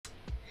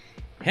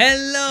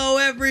Hello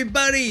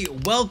everybody,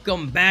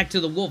 welcome back to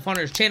the Wolf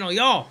Hunters channel,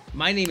 y'all.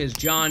 My name is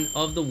John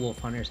of the Wolf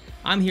Hunters.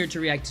 I'm here to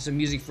react to some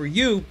music for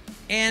you,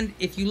 and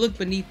if you look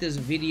beneath this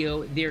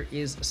video, there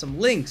is some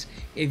links.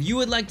 If you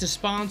would like to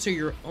sponsor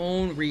your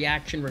own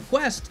reaction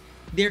request,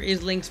 there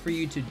is links for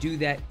you to do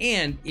that,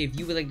 and if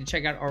you would like to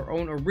check out our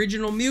own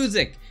original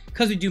music,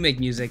 because we do make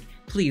music,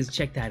 please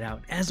check that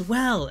out as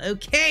well.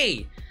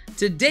 Okay,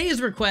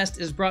 today's request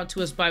is brought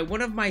to us by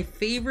one of my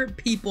favorite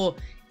people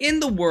in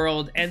the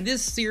world, and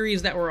this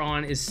series that we're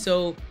on is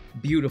so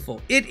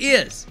beautiful. It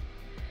is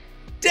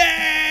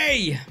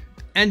Day!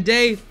 And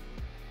Day,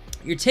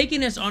 you're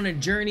taking us on a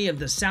journey of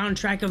the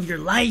soundtrack of your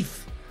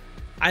life.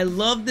 I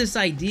love this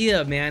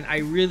idea, man. I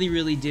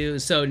really do.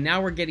 So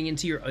now we're getting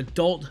into your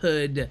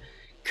adulthood,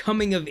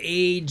 coming of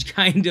age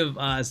kind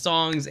of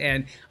songs,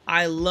 and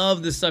I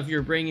love the stuff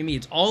you're bringing me.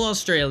 It's all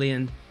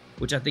Australian,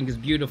 which I think is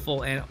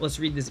beautiful, and let's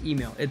read this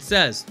email. It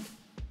says,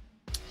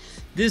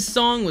 "This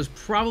song was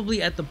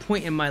probably at the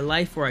point in my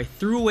life where I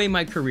threw away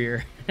my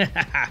career,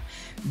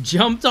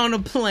 jumped on a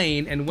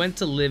plane, and went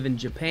to live in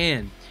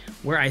Japan,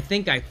 where I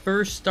think I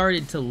first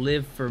started to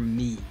live for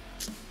me."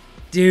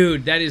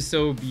 Dude, that is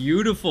so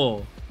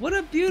beautiful. What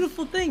a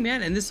beautiful thing,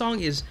 man. And this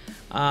song is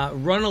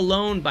Run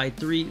Alone by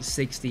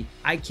 360.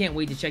 I can't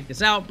wait to check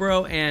this out,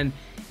 bro. And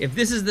if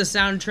this is the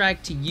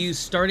soundtrack to you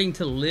starting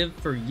to live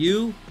for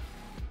you,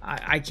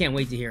 I can't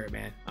wait to hear it,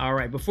 man. All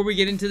right, before we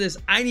get into this,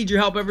 I need your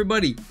help,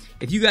 everybody.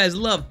 If you guys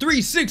love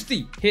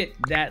 360, hit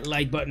that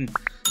like button,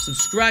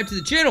 subscribe to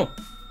the channel,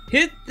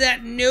 hit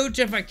that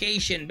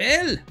notification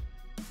bell,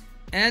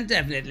 and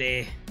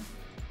definitely,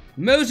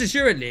 most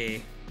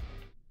assuredly,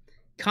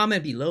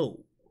 comment below.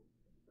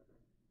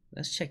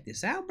 Let's check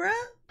this out, bruh.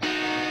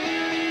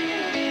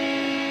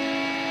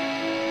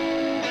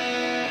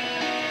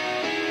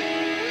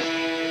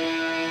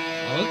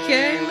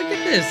 Okay, look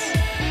at this.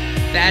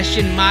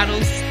 Fashion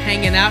models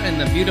hanging out in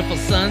the beautiful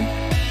sun.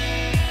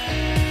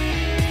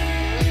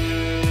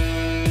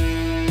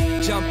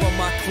 Jump on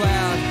my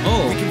cloud.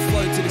 Oh. We can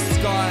float to the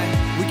sky.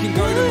 We can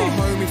go to my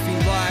home if we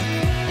like.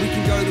 We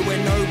can go to where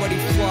nobody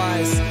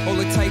flies. All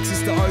it takes is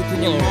to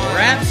open your mind.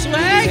 Rap swag?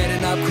 We're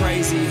heading up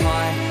crazy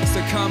high.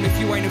 So come if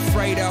you ain't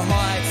afraid of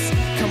heights.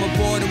 Come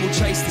aboard and we'll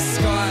chase the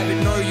sky.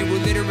 But no, you will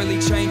literally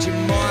change your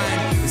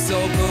mind. It's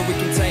all good, we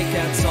can take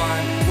our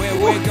time. Where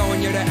we're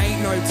going, yo, there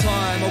ain't no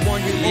time. I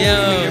want you all to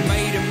be a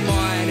mate of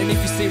mine. And if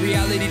you see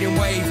reality, then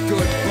wave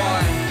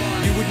goodbye.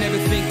 You would never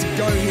think to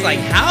go here. It's like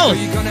house.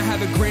 So you're gonna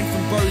have a grin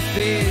from both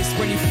ears.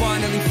 When you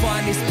finally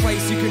find this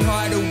place, you can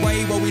hide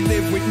away while we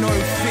live with no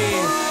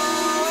fear.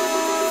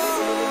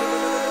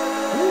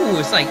 Ooh,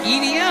 it's like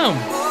EDM.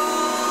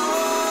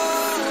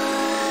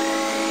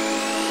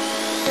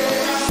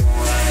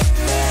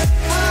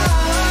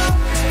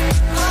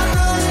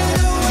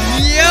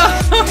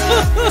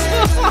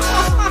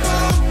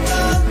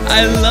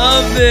 I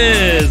love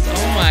this.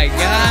 Oh my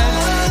god.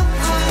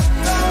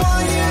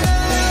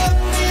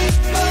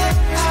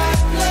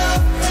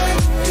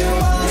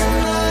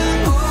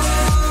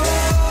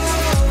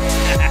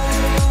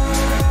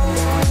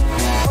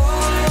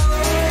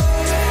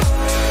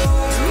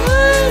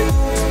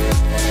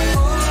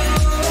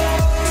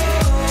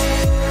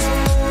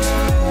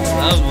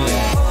 Lovely.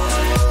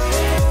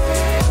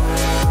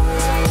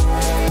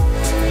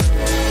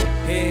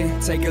 Here,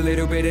 take a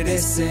little bit of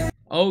this in.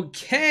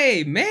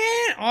 Okay, man,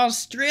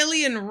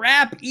 Australian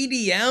rap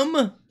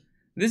EDM.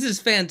 This is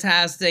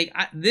fantastic.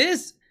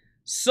 This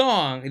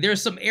song,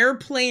 there's some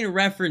airplane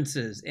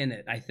references in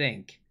it, I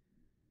think.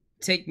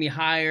 Take me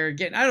higher.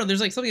 I don't know, there's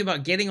like something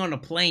about getting on a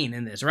plane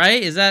in this,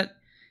 right? Is that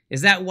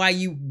why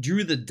you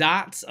drew the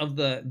dots of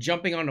the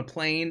jumping on a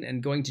plane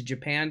and going to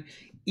Japan?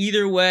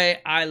 Either way,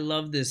 I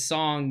love this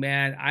song,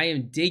 man. I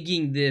am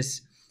digging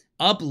this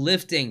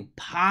uplifting,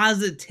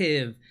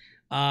 positive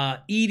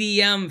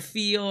EDM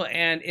feel,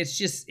 and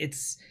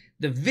it's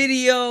the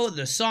video,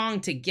 the song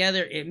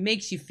together, it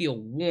makes you feel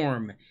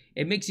warm,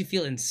 it makes you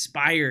feel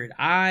inspired.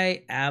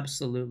 I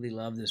absolutely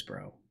love this,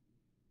 bro.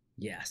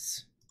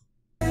 Yes.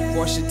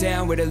 Wash it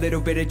down with a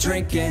little bit of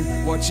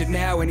drinking. Watch it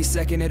now, any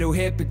second it'll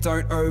hit, but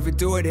don't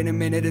overdo it, in a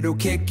minute it'll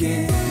kick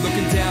in.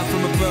 Looking down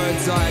from a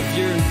bird's eye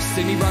view,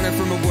 see me running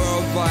from a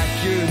world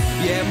like you.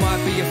 Yeah, it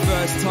might be your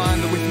first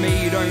time, but with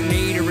me you don't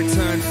need a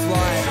return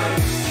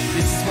flight.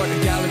 This is what the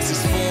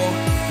galaxy's for.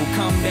 We'll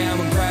come down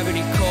when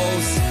gravity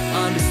calls.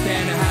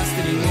 Understand there has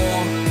to be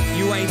more.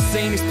 You ain't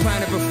seen this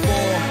planet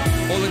before.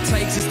 All it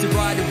takes is to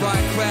ride the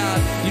right cloud.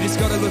 You just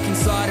gotta look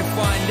inside and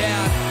find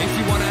out. If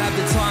you wanna have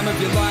the time of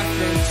your life,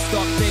 then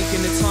stop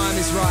thinking the time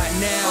is right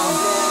now.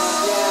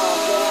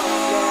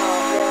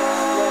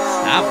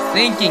 Stop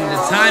thinking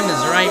the time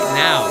is right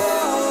now.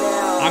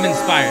 I'm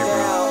inspired,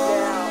 bro.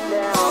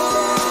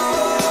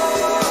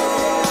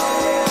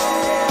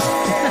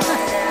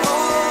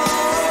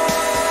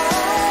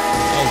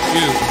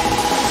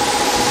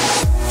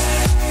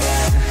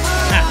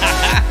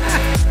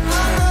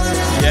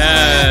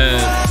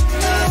 Yes.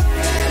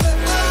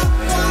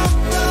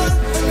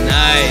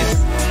 Nice.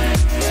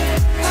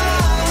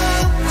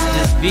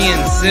 Just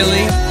being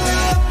silly,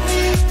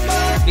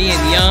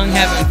 being young,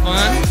 having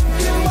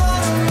fun.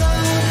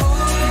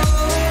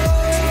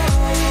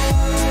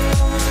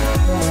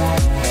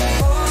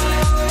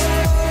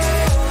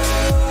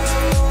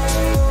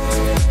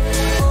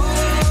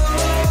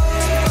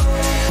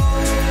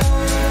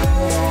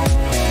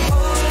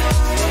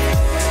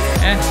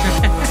 man.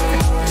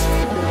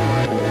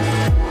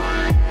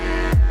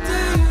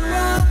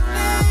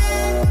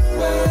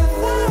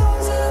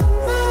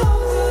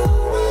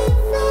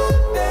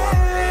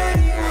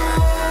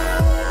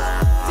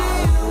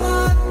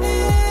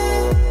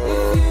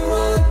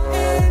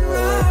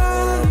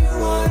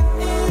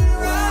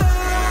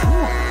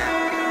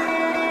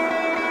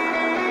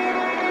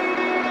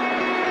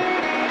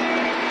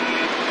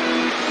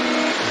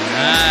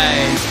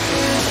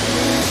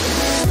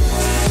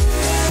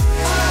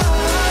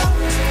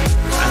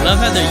 I love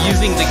how they're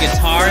using the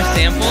guitar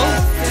sample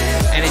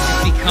and it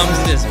just becomes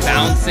this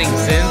bouncing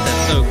synth.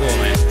 That's so cool,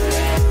 man.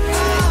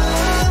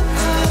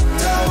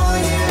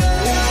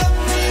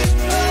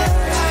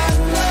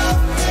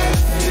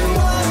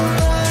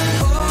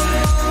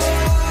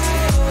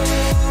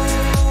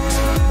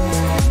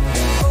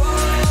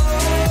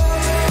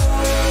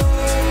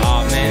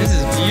 Oh man, this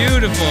is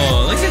beautiful.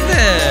 Look at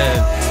this.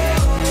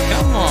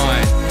 Come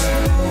on.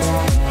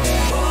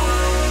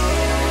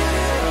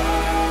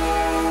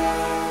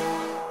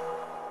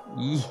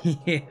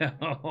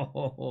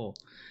 Yo,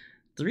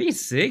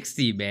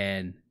 360,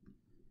 man.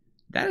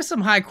 That is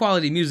some high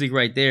quality music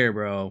right there,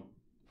 bro.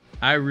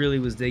 I really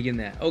was digging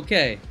that.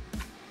 Okay.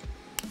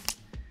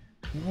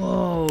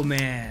 Whoa,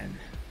 man.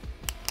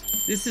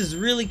 This is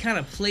really kind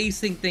of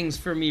placing things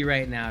for me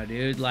right now,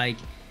 dude. Like,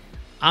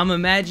 I'm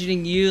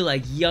imagining you,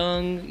 like,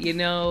 young, you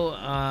know.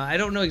 I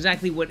don't know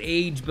exactly what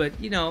age, but,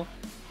 you know,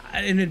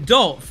 an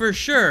adult, for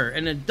sure.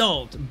 An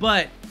adult,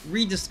 but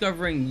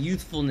rediscovering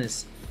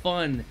youthfulness,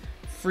 fun,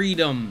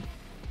 freedom,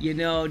 you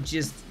know,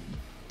 just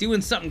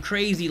doing something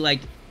crazy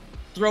like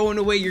throwing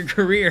away your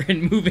career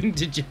and moving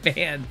to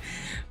Japan.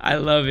 I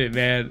love it,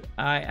 man.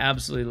 I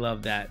absolutely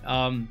love that.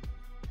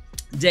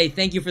 Day,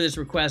 thank you for this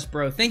request,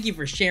 bro. Thank you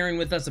for sharing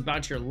with us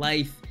about your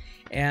life,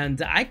 and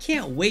I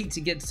can't wait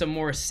to get some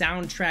more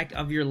soundtrack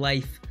of your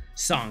life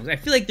songs. I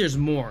feel like there's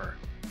more.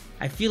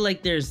 I feel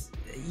like there's,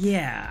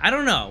 yeah, I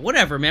don't know,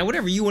 whatever, man,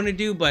 whatever you want to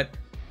do, but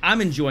I'm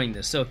enjoying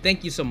this, so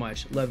thank you so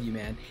much. Love you,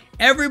 man.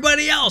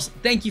 Everybody else,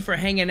 thank you for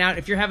hanging out.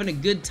 If you're having a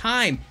good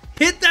time,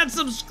 hit that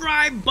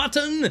subscribe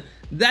button.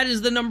 That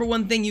is the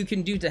 #1 thing you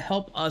can do to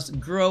help us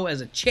grow as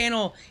a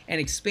channel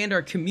and expand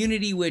our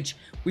community, which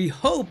we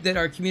hope that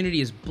our community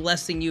is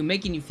blessing you,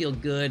 making you feel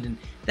good, and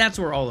that's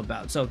what we're all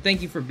about. So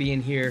thank you for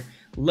being here.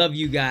 Love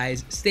you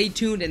guys. Stay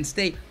tuned and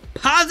stay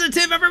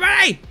positive,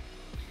 everybody.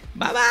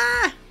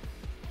 Bye-bye.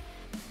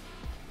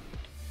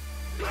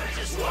 I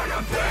just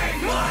wanna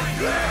bang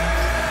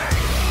my